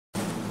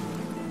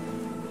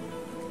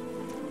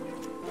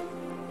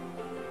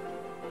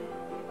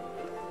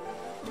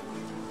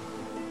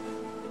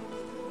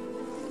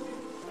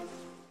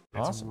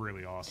It's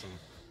really awesome.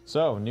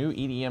 So, new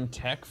EDM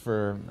tech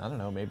for, I don't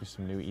know, maybe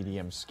some new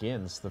EDM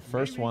skins. The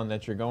first one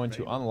that you're going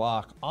to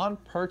unlock on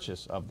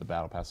purchase of the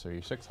Battle Pass, so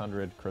your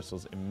 600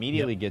 crystals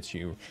immediately gets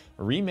you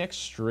Remix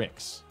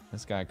Strix.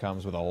 This guy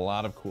comes with a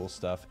lot of cool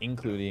stuff,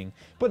 including,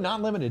 but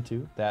not limited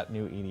to, that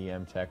new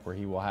EDM tech where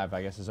he will have,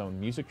 I guess, his own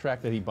music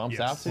track that he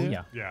bumps out to.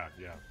 Yeah.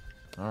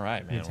 All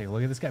right, man. Take a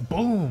look at this guy.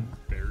 Boom!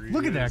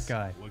 Look at that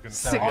guy.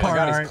 Sick card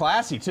art. He's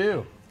classy,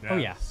 too. Oh,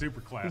 yeah.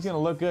 Super classy. He's going to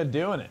look good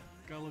doing it.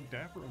 Gotta look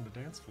dapper on the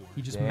dance floor.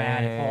 He just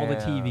mad at all the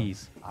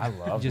TVs. I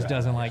love He just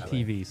doesn't like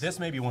TVs. This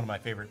may be one of my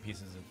favorite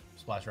pieces of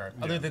splash art,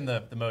 other than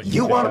the emoji.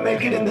 You want to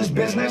make it in this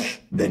business?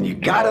 Then you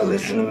gotta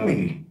listen to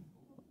me.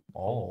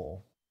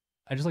 Oh.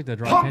 I just like to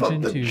draw Pump up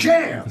attention the to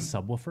jam. the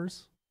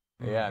subwoofers.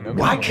 Yeah. No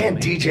Why can't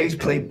DJs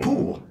play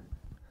pool?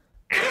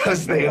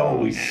 Cause they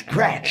always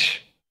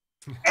scratch.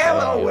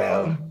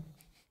 LOL.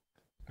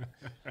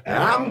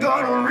 I'm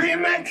gonna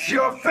remix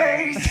your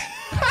face.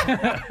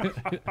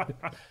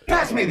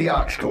 Pass me the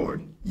aux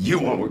cord. You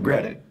won't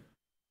regret it.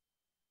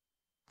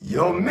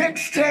 Your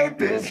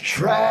mixtape is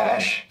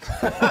trash.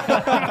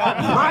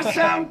 My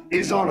sound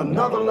is on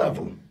another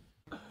level.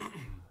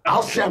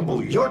 I'll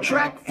sample your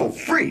track for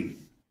free.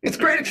 It's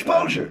great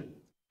exposure.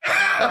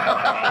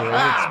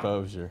 Great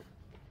exposure.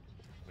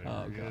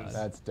 Oh god,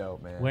 that's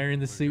dope, man. Wearing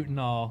the suit and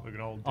all.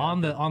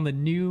 On the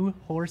new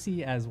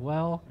horsey as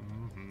well.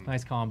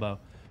 Nice combo.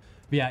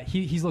 But yeah,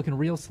 he's looking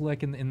real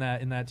slick in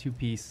that two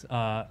piece.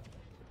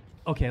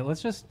 Okay,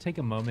 let's just take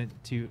a moment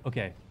to look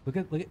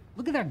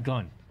at that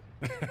gun.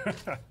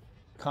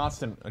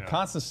 Constant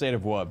state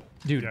of wub.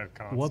 Dude,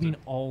 wubbing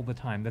all the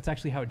time. That's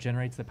actually how it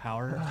generates the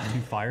power to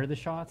fire the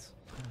shots.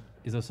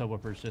 Is those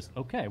subwoofers just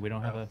we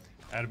don't have a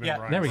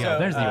there we go.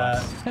 There's the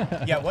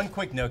US. Yeah, one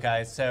quick note,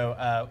 guys.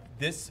 So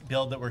this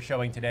build that we're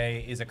showing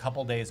today is a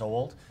couple days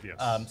old.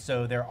 Yes.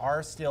 So there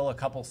are still a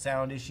couple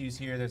sound issues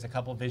here. There's a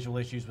couple visual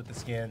issues with the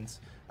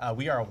skins.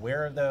 We are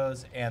aware of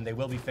those, and they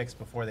will be fixed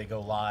before they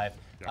go live.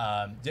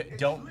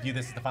 Don't view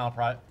this as the final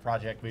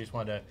project. We just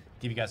wanted to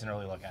give you guys an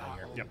early look at it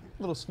here. Yep.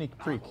 Little sneak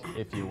peek,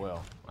 if you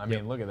will. I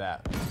mean, look at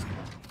that.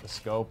 The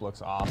scope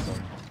looks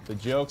awesome. The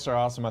jokes are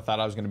awesome. I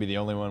thought I was going to be the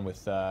only one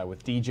with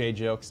DJ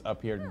jokes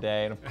up here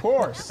today, and of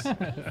course,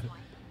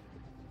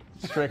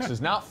 Strix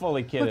is not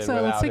fully kitted.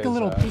 Let's take a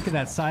little peek at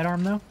that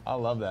sidearm, though. I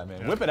love that,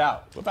 man. Whip it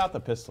out. Whip out the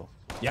pistol.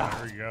 Yeah.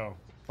 There you go.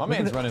 My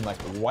man's running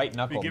like a white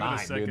knuckle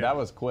 9, dude. That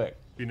was quick.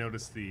 You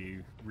notice the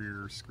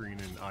rear screen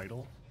in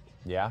idle?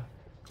 Yeah.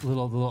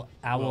 Little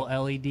owl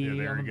LED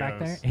on the back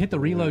there. goes. Hit the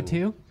reload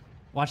too.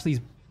 Watch these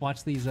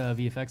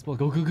VFX bullets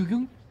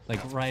go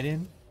like right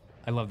in.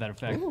 I love that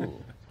effect. Ooh.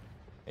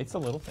 It's the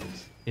little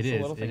things. It it's is.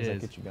 the little things it that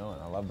is. get you going.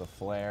 I love the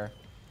flare.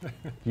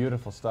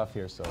 Beautiful stuff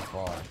here so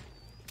far.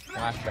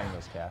 Flashbang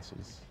those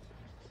Cassies.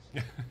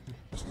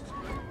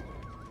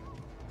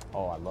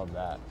 Oh, I love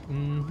that.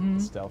 Mm-hmm.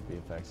 The stealth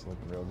effects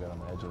looking real good on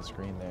the edge of the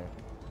screen there.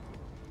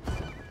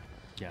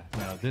 Yeah,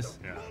 no, this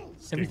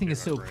everything is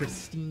so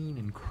pristine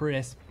and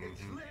crisp,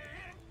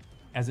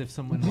 as if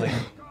someone like.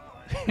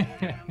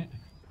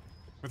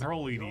 With our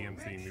whole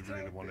EDM theme, we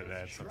really wanted to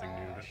add something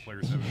new that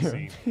players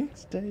haven't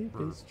seen for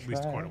at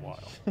least quite a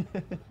while.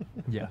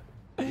 Yeah,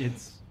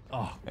 it's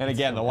And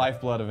again, the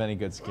lifeblood of any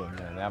good skin,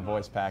 man. That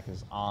voice pack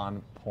is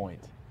on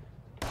point.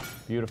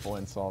 Beautiful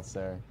insults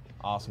there.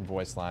 Awesome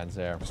voice lines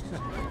there.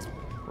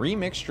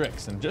 Remix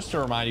Strix, and just to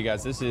remind you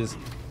guys, this is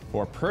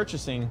for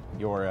purchasing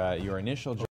your initial